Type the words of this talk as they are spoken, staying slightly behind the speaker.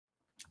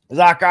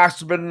Zach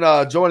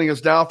Osterman joining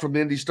us now from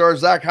the Indy Star.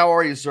 Zach, how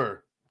are you,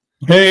 sir?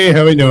 Hey,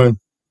 how are you doing?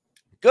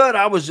 Good.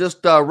 I was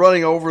just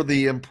running over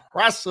the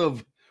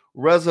impressive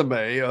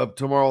resume of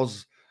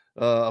tomorrow's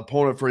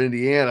opponent for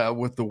Indiana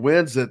with the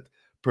wins that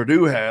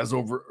Purdue has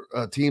over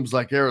teams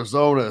like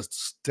Arizona,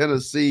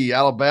 Tennessee,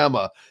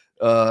 Alabama,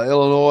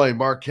 Illinois,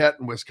 Marquette,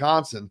 and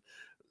Wisconsin.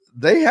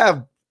 They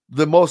have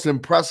the most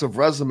impressive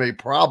resume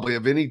probably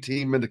of any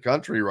team in the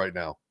country right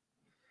now.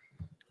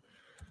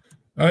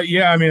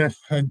 Yeah, I mean,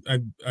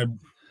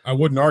 I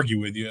wouldn't argue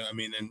with you. I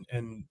mean,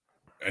 and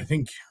I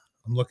think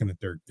I'm looking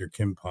at their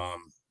Kim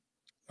Pom,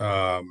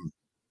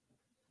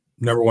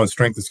 number one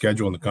strength of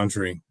schedule in the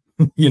country.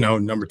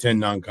 Number 10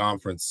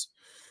 non-conference.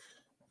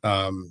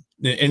 And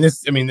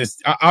this, I mean, this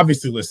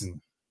obviously.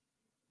 Listen,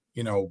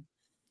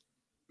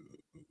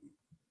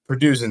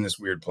 Purdue's in this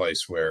weird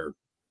place where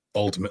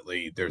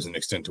ultimately there's an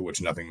extent to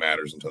which nothing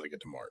matters until they get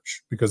to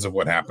March because of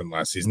what happened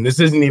last season. This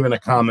isn't even a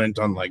comment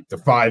on like the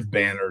 5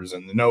 banners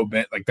and the no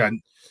ban like that.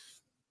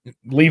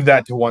 Leave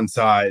that to one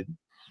side.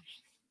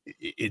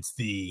 It's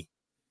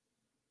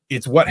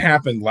what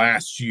happened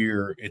last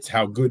year. It's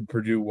how good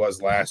Purdue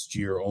was last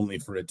year, only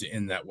for it to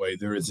end that way.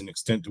 There is an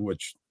extent to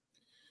which,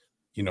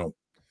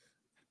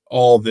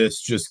 all this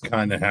just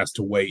kind of has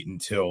to wait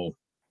until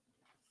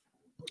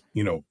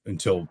the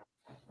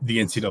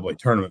NCAA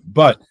tournament.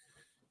 But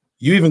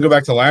you even go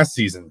back to last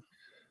season,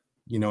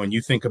 and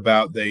you think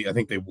about I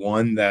think they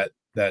won that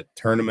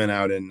tournament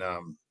out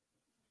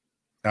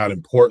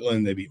in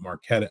Portland. They beat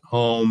Marquette at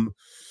home.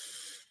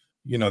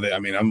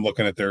 I'm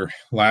looking at their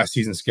last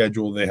season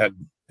schedule. They had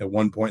at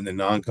one point in the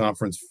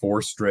non-conference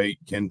 4 straight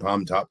Ken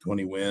Pom top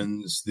 20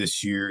 wins.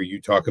 This year, you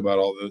talk about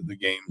all the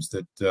games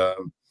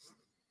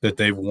that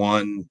they've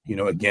won.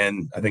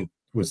 Again, I think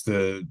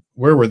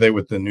where were they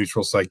with the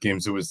neutral site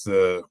games? Was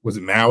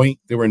it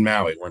Maui? They were in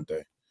Maui, weren't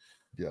they?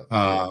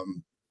 Yeah.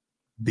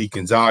 Beat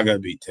Gonzaga,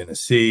 beat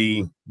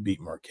Tennessee,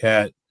 beat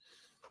Marquette,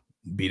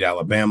 beat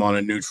Alabama on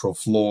a neutral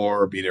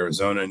floor, beat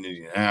Arizona and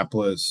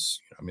Indianapolis.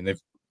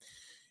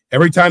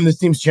 Every time this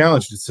team's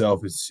challenged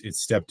itself, it's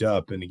stepped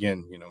up. And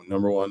again,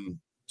 number one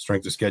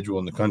strength of schedule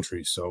in the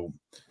country. So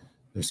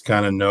there's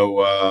kind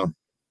of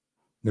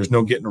there's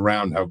no getting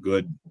around how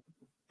good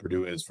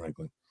Purdue is,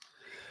 frankly.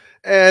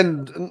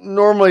 And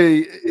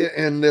normally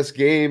in this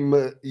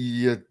game,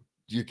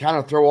 you kind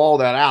of throw all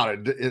that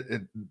out.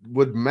 It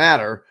wouldn't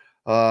matter.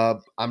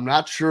 I'm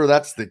not sure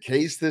that's the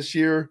case this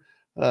year.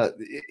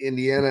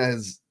 Indiana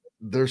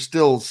they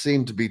still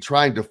seem to be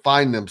trying to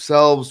find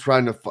themselves,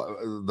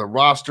 the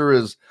roster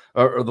is,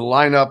 or the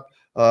lineup,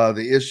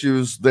 the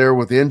issues there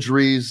with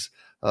injuries.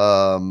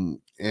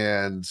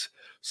 And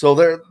so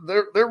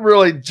they're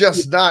really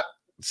just not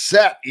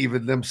set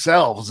even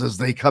themselves as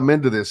they come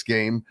into this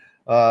game,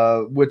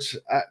 which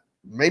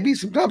maybe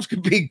sometimes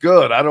could be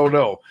good. I don't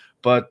know,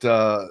 but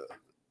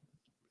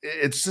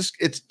it's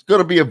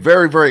going to be a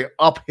very, very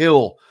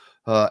uphill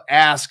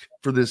ask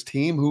for this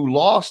team who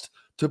lost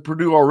to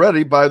Purdue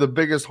already by the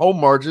biggest home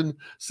margin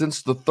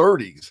since the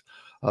 30s.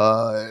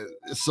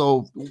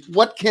 So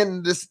what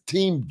can this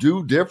team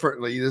do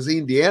differently, this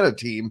Indiana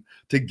team,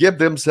 to give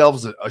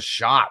themselves a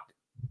shot?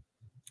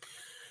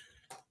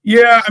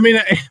 Yeah, I mean,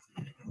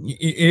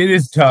 it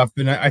is tough.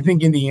 And I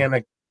think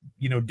Indiana,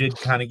 did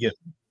kind of get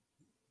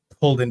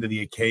pulled into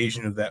the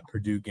occasion of that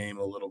Purdue game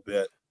a little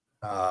bit.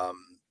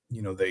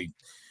 They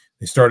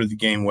started the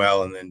game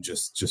well and then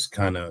just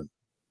kind of,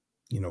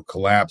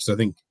 collapsed. I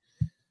think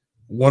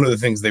one of the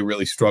things they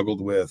really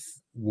struggled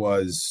with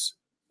was,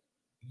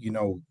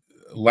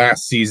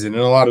 last season,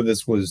 and a lot of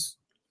this was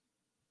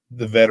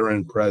the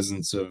veteran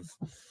presence of,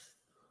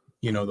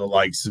 the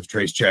likes of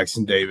Trace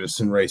Jackson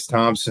Davis and Race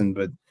Thompson,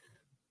 but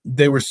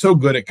they were so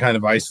good at kind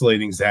of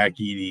isolating Zach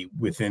Edey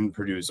within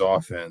Purdue's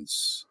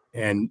offense.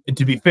 And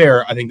to be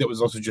fair, I think that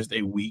was also just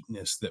a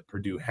weakness that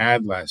Purdue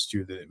had last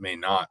year that it may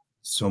not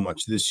so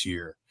much this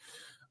year.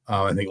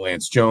 I think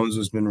Lance Jones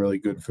has been really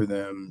good for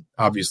them.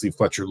 Obviously,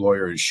 Fletcher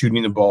Lawyer is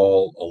shooting the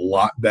ball a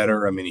lot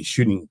better. I mean, he's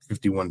shooting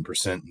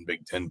 51% in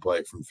Big Ten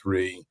play from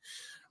 3.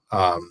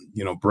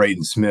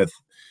 Braden Smith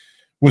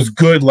was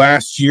good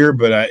last year,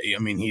 but I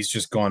mean, he's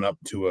just gone up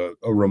to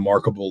a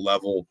remarkable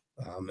level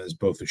as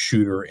both a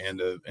shooter and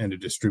a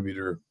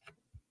distributor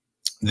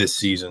this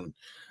season.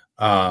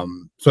 So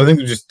I think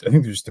they're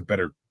just a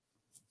better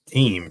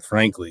team,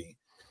 frankly.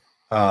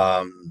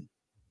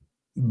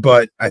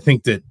 But I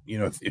think that,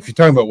 if you're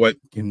talking about what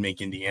can make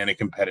Indiana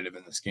competitive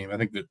in this game, I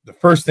think that the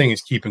first thing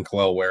is keeping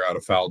Kalel Ware out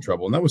of foul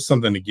trouble. And that was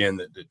something, again,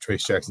 that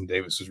Trace Jackson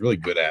Davis was really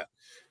good at.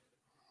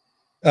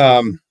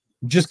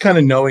 Just kind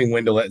of knowing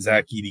when to let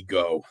Zach Edey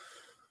go,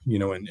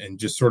 and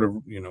just sort of,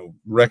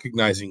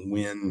 recognizing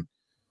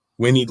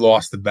when he'd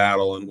lost the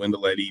battle and when to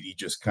let Edey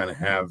just kind of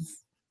have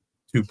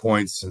 2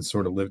 points and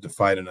sort of live to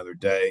fight another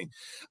day.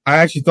 I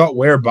actually thought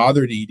Ware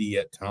bothered Edey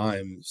at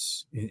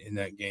times in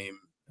that game.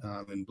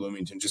 In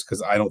Bloomington, just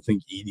because I don't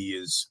think Edey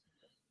is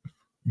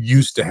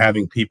used to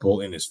having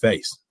people in his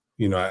face.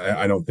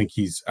 I don't think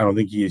he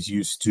is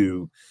used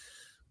to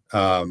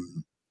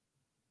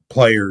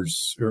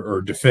players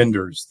or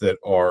defenders that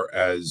are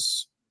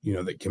as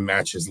that can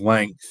match his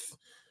length,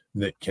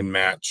 that can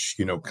match,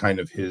 kind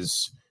of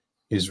his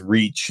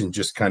reach and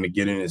just kind of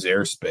get in his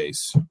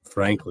airspace,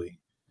 frankly.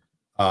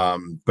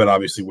 But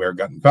obviously Ware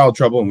got in foul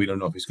trouble, and we don't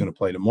know if he's going to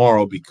play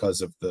tomorrow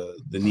because of the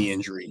knee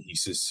injury he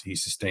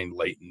sustained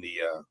late in the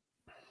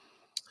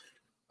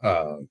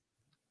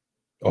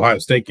Ohio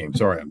State game.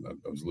 Sorry, I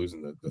was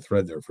losing the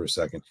thread there for a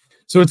second.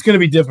 So it's going to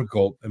be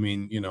difficult. I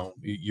mean,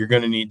 you're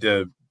going to need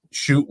to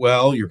shoot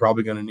well. You're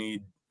probably going to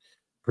need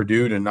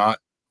Purdue to not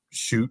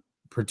shoot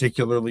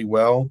particularly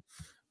well.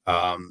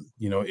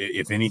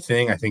 If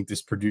anything, I think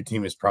this Purdue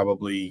team is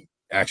probably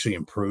actually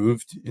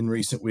improved in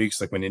recent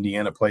weeks. Like when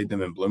Indiana played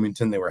them in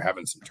Bloomington, they were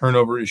having some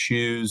turnover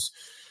issues,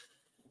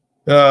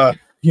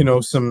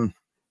 some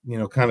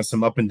kind of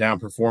some up and down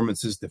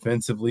performances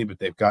defensively, but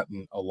they've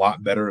gotten a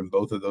lot better in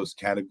both of those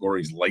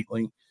categories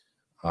lately.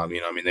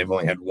 They've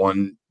only had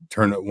one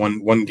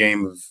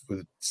game with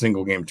a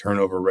single game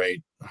turnover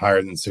rate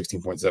higher than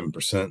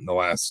 16.7% in the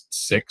last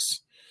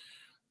 6.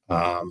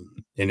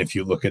 And if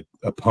you look at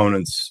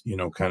opponents,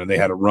 kind of they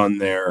had a run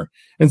there,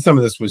 and some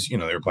of this was, they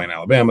were playing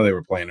Alabama, they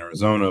were playing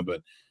Arizona,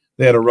 but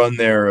they had a run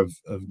there of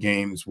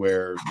games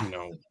where,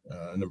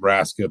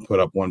 Nebraska put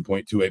up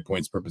 1.28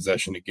 points per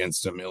possession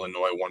against them,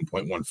 Illinois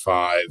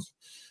 1.15,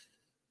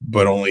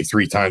 but only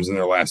 3 times in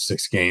their last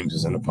 6 games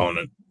as an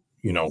opponent,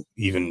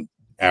 even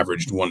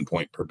averaged 1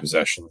 point per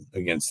possession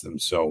against them.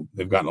 So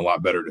they've gotten a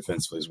lot better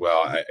defensively as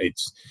well.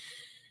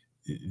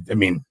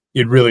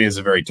 It really is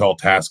a very tall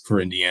task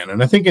for Indiana.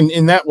 And I think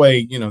in that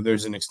way,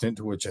 there's an extent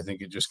to which I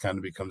think it just kind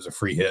of becomes a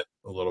free hit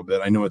a little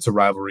bit. I know it's a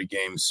rivalry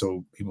game,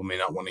 so people may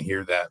not want to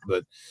hear that,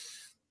 but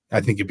I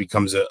think it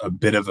becomes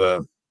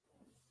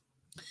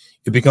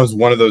it becomes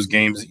one of those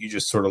games that you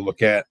just sort of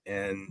look at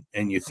and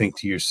you think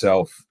to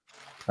yourself,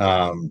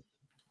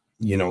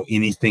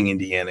 anything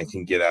Indiana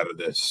can get out of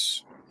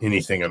this,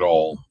 anything at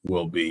all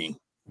will be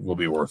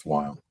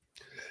worthwhile.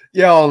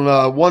 Yeah,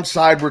 on one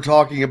side, we're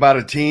talking about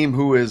a team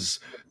who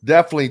is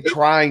definitely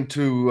trying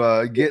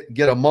to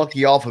get a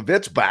monkey off of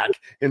its back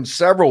in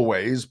several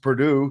ways.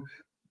 Purdue,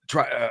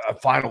 a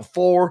Final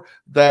Four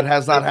that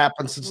has not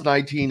happened since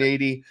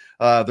 1980.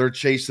 They're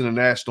chasing a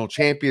national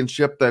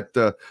championship that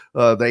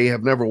they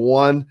have never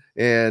won,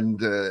 and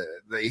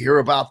they hear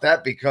about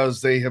that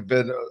because they have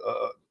been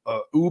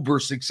uber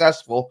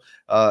successful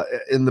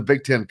in the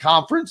Big Ten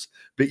Conference,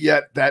 but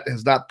yet that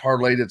has not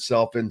parlayed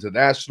itself into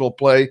national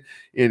play.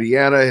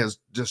 Indiana is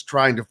just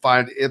trying to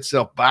find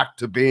itself back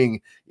to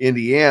being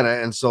Indiana,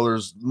 and so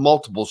there's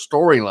multiple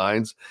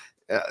storylines.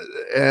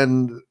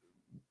 And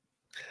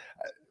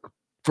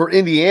for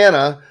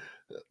Indiana,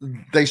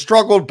 they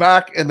struggled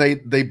back, and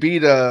they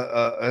beat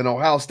an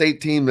Ohio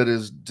State team that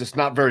is just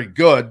not very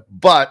good,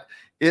 but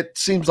it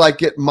seems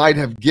like it might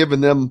have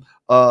given them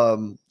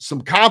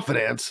some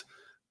confidence.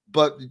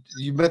 But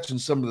you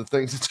mentioned some of the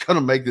things that's going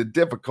to make it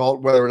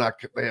difficult, whether or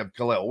not they have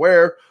Khalil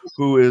Ware,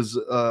 who is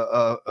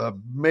a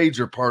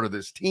major part of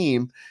this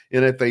team.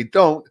 And if they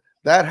don't,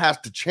 that has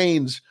to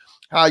change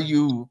how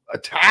you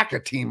attack a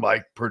team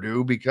like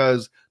Purdue,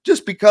 because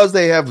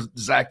they have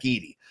Zach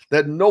Edey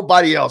that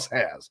nobody else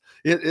has.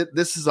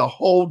 This is a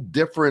whole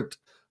different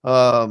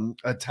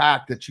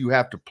attack that you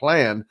have to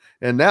plan.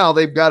 And now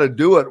they've got to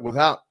do it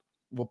without,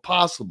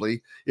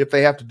 possibly, if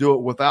they have to do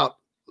it without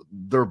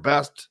their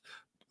best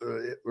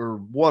or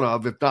one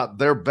of, if not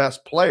their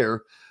best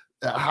player.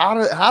 How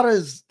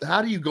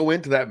do you go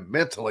into that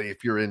mentally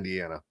if you're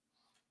Indiana?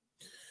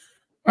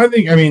 I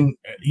think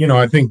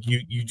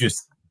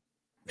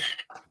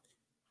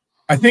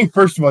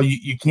first of all,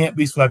 you can't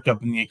be swept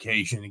up in the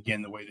occasion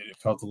again, the way that it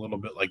felt a little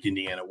bit like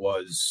Indiana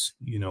was,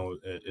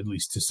 at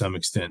least to some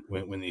extent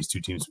when these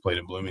two teams played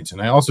in Bloomington.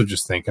 I also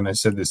just think, and I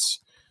said this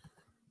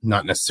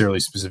not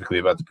necessarily specifically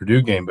about the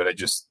Purdue game, but it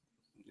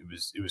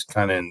was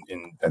kind of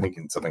I think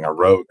in something I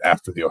wrote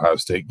after the Ohio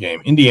State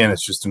game.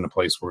 Indiana's just in a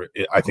place where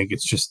I think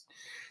it's just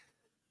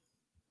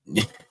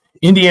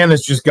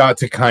Indiana's just got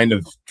to kind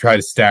of try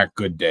to stack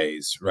good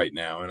days right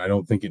now, and I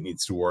don't think it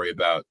needs to worry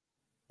about.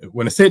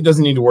 When I say it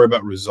doesn't need to worry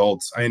about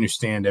results, I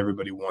understand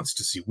everybody wants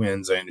to see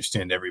wins. I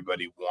understand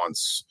everybody,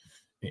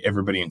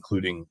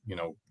 including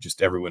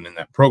just everyone in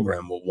that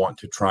program, will want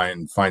to try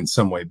and find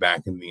some way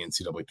back in the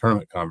NCAA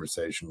tournament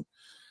conversation.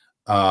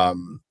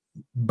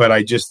 But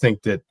I just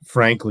think that,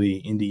 frankly,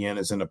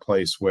 Indiana's in a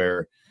place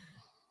where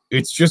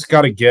it's just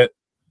got to get,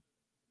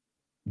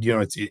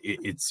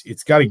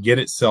 it's got to get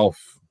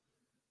itself,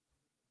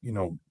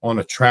 on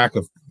a track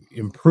of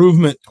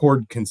improvement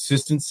toward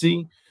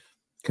consistency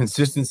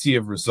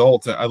of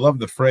results. I love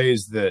the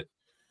phrase that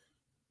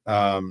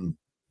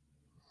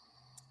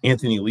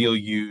Anthony Leal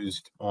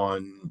used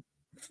on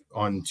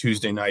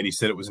Tuesday night. He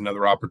said it was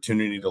another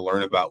opportunity to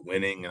learn about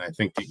winning. And I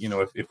think that,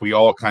 if we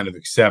all kind of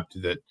accept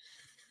that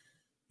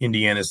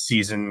Indiana's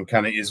season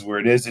kind of is where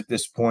it is at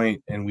this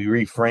point, and we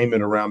reframe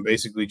it around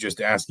basically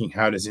just asking,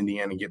 how does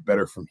Indiana get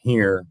better from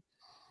here?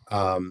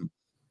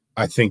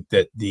 I think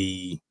that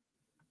the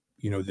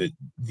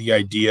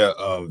idea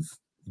of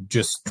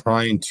just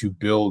trying to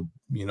build,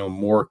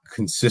 more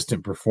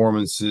consistent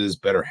performances,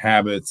 better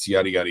habits,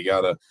 yada, yada,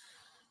 yada,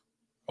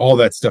 all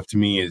that stuff to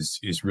me is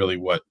really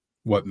what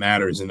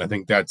matters. And I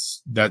think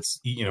that's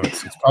you know,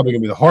 it's probably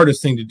gonna be the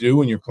hardest thing to do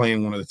when you're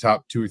playing one of the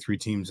top 2 or 3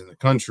 teams in the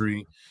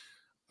country.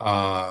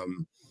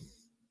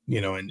 You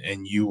know,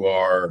 and you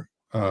are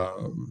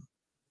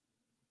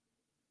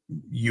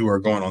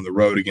going on the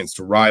road against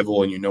a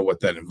rival, and you know what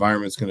that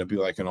environment's going to be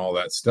like and all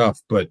that stuff.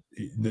 But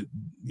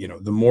you know,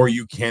 the more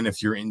you can,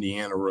 if you're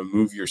Indiana,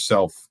 remove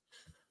yourself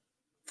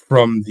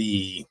from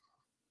the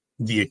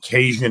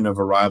occasion of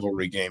a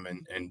rivalry game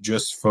and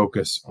just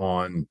focus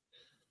on,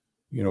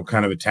 you know,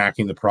 kind of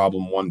attacking the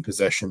problem one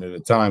possession at a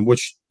time,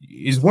 which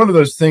is one of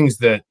those things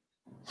that,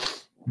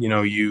 you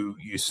know, you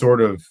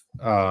sort of,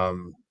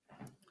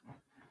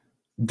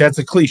 that's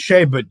a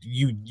cliche, but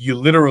you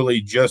literally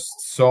just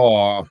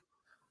saw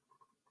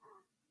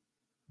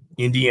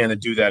Indiana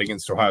do that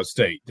against Ohio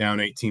State, down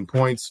 18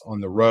 points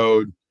on the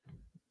road.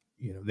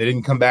 You know, they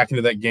didn't come back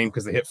into that game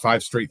because they hit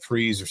 5 straight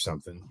threes or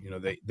something. You know,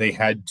 they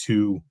had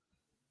to.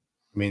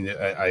 I mean,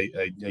 I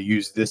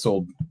used this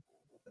old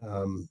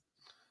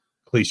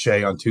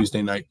cliche on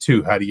Tuesday night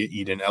too. How do you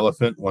eat an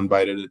elephant? One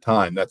bite at a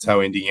time. That's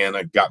how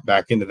Indiana got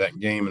back into that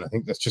game, and I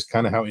think that's just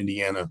kind of how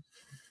Indiana,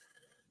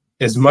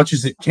 as much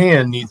as it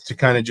can, needs to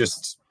kind of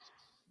just,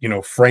 you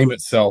know, frame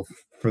itself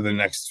for the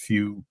next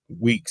few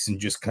weeks and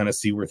just kind of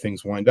see where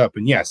things wind up.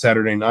 And yeah,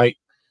 Saturday night,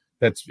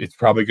 it's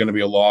probably going to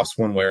be a loss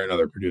one way or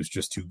another. Purdue's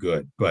just too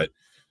good. But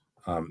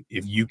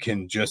if you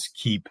can just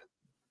keep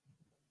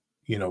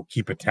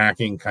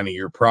attacking kind of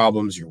your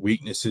problems, your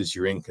weaknesses,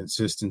 your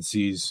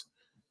inconsistencies,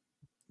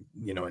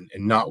 you know, and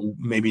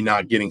maybe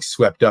not getting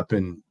swept up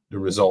in the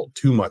result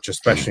too much,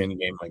 especially in a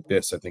game like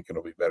this, I think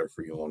it'll be better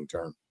for you long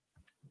term.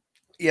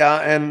 Yeah,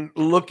 and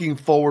looking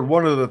forward,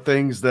 one of the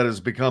things that has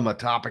become a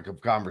topic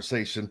of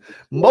conversation,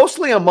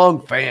 mostly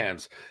among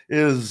fans,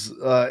 is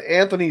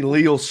Anthony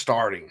Leal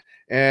starting.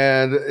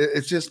 And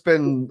it's just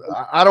been,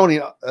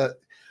 I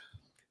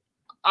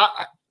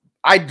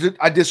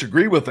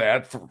disagree with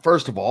that,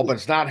 first of all, but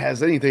it's not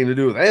has anything to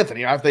do with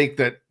Anthony. I think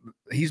that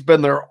he's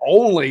been their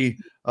only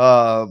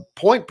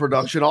point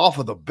production off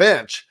of the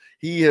bench.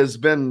 He has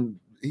been,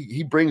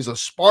 he brings a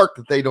spark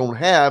that they don't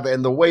have,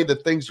 and the way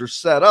that things are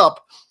set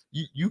up,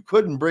 you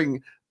couldn't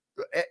bring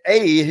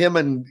him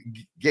and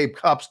Gabe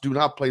Cupps do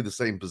not play the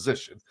same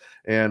position.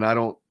 And I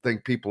don't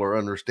think people are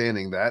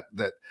understanding that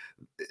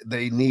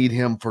they need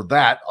him for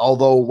that.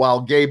 Although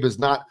while Gabe has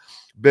not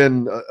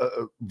been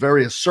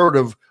very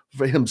assertive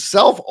for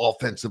himself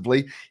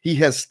offensively, he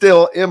has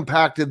still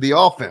impacted the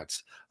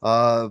offense.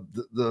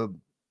 The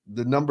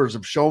numbers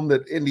have shown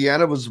that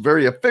Indiana was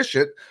very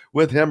efficient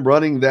with him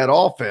running that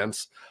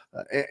offense.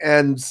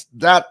 And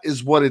that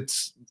is what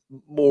it's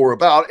more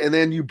about. And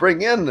then you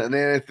bring in an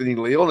Anthony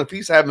Leal, and if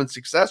he's having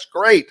success,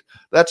 great.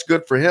 That's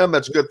good for him.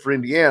 That's good for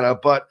Indiana.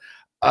 But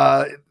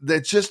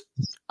that's just,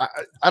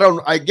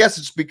 I guess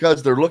it's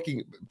because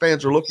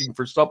fans are looking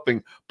for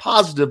something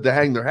positive to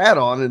hang their hat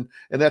on.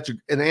 And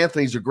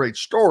Anthony's a great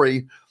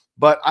story,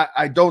 but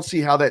I don't see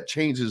how that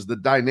changes the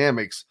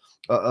dynamics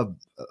of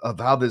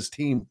how this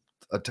team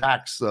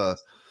attacks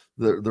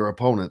their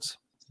opponents.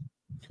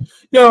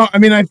 No, I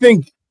mean,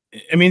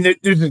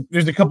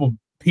 there's a couple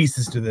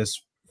pieces to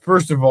this.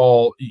 First of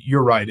all,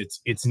 you're right.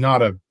 It's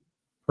not a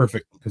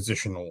perfect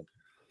positional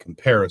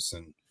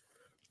comparison.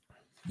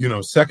 You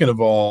know, second of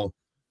all,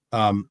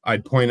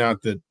 I'd point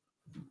out that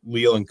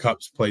Leal and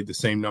Cupps played the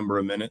same number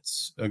of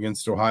minutes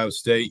against Ohio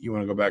State. You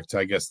want to go back to,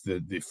 I guess,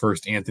 the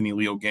first Anthony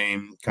Leal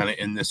game kind of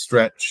in this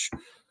stretch.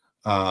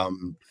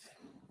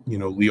 You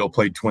know, Leal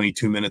played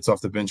 22 minutes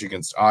off the bench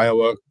against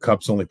Iowa.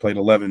 Cupps only played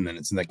 11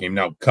 minutes in that game.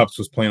 Now, Cupps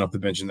was playing off the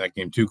bench in that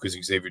game too because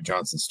Xavier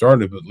Johnson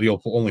started, but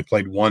Leal only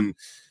played 1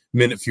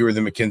 minute fewer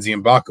than Mackenzie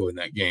Mbako in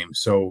that game.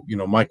 So, you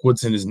know, Mike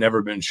Woodson has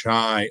never been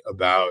shy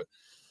about,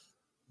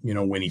 you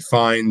know, when he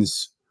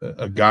finds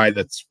a guy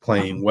that's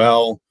playing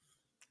well,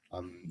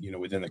 you know,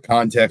 within the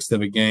context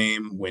of a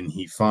game, when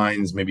he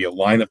finds maybe a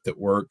lineup that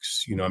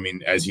works, you know, I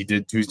mean, as he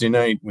did Tuesday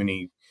night when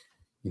he,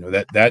 you know,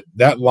 that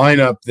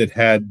lineup that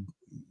had,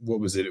 what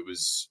was it? It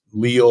was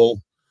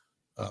Leal,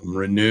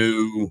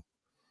 Renew,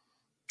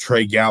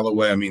 Trey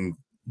Galloway. I mean,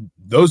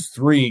 those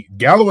three,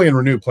 Galloway and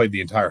Renew played the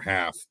entire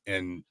half,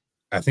 and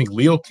I think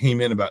Leal came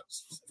in about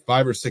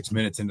 5 or 6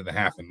 minutes into the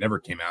half and never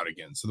came out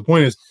again. So the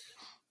point is,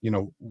 you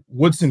know,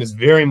 Woodson is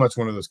very much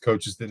one of those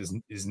coaches that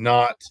is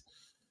not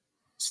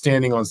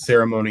standing on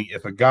ceremony.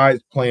 If a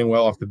guy's playing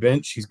well off the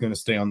bench, he's going to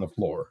stay on the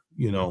floor.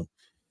 You know,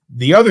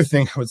 the other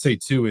thing I would say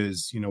too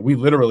is, you know, we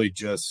literally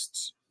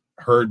just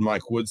heard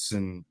Mike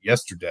Woodson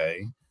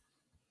yesterday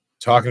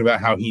talking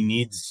about how he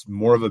needs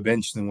more of a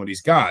bench than what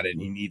he's got,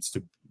 and he needs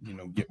to, you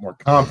know, get more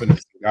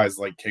confidence in guys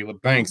like Caleb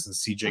Banks and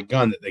CJ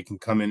Gunn that they can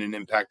come in and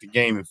impact the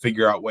game and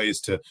figure out ways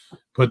to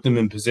put them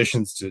in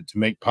positions to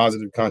make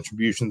positive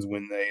contributions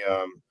when they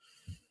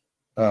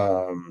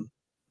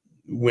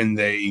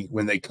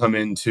come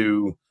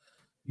into,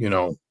 you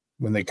know,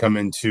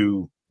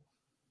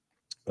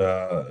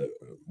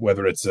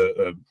 whether it's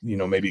a you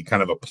know, maybe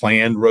kind of a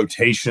planned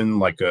rotation,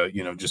 like a,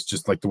 you know,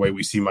 just like the way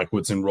we see Mike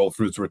Woodson roll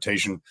through its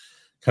rotation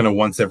kind of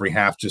once every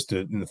half, just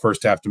in the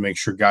first half to make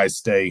sure guys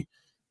stay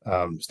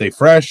stay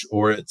fresh,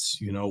 or it's,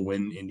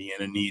 when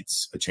Indiana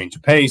needs a change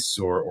of pace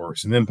or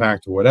some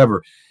impact or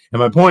whatever. And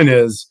my point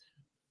is,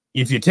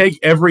 if you take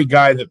every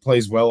guy that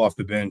plays well off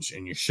the bench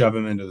and you shove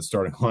him into the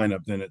starting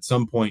lineup, then at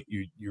some point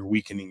you're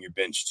weakening your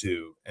bench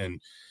too.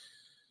 And,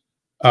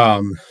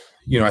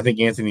 I think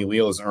Anthony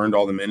Leal has earned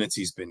all the minutes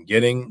he's been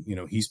getting.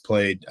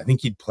 I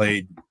think he'd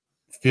played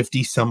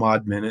 50 some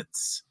odd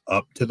minutes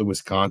up to the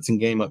Wisconsin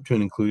game, up to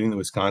and including the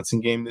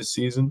Wisconsin game this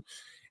season.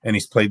 And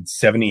he's played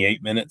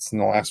 78 minutes in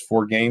the last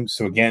 4 games.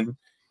 So again,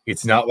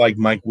 it's not like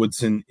Mike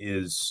Woodson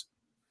is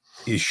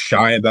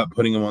shy about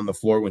putting him on the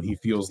floor when he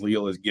feels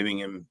Leal is giving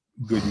him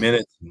good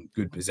minutes and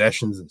good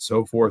possessions and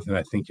so forth. And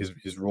I think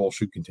his role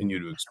should continue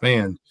to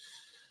expand.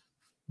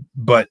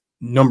 But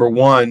number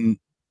one,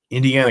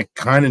 Indiana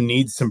kind of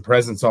needs some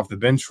presence off the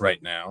bench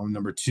right now.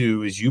 Number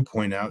two, as you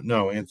point out,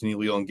 no, Anthony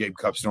Leal and Gabe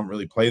Cupps don't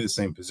really play the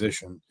same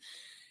position.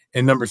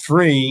 And number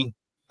three,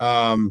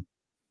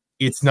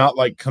 it's not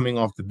like coming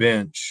off the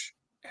bench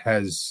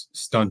has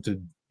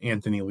stunted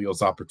Anthony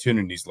Leal's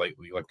opportunities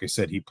lately. Like I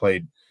said, he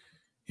played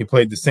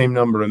the same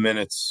number of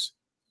minutes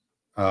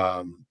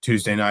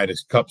Tuesday night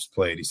as Cupps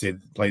played. He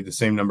played the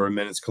same number of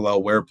minutes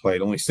Kalel Ware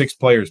played. Only 6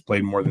 players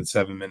played more than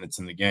 7 minutes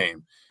in the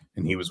game,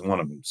 and he was one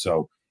of them.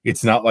 So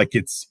it's not like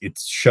it's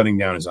shutting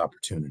down his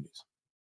opportunities.